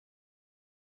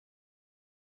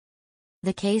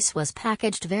The case was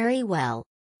packaged very well.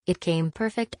 It came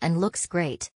perfect and looks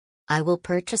great. I will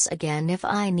purchase again if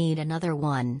I need another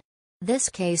one. This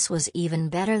case was even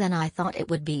better than I thought it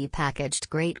would be, packaged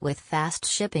great with fast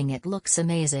shipping. It looks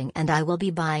amazing and I will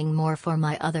be buying more for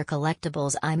my other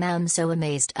collectibles. I'm so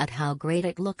amazed at how great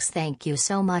it looks. Thank you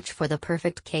so much for the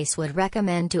perfect case. Would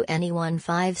recommend to anyone.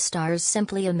 5 stars.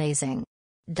 Simply amazing.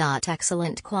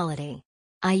 Excellent quality.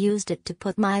 I used it to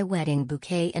put my wedding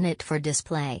bouquet in it for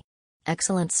display.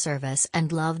 Excellent service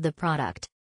and love the product.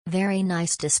 Very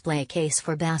nice display case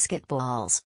for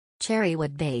basketballs. Cherry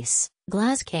wood base,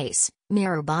 glass case,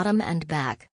 mirror bottom and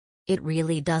back. It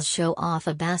really does show off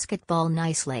a basketball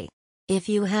nicely. If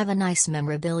you have a nice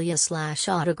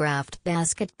memorabilia/autographed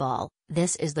basketball,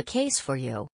 this is the case for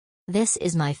you. This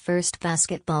is my first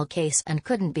basketball case and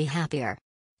couldn't be happier.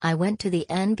 I went to the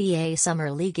NBA Summer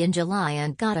League in July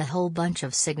and got a whole bunch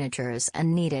of signatures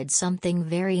and needed something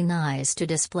very nice to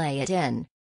display it in.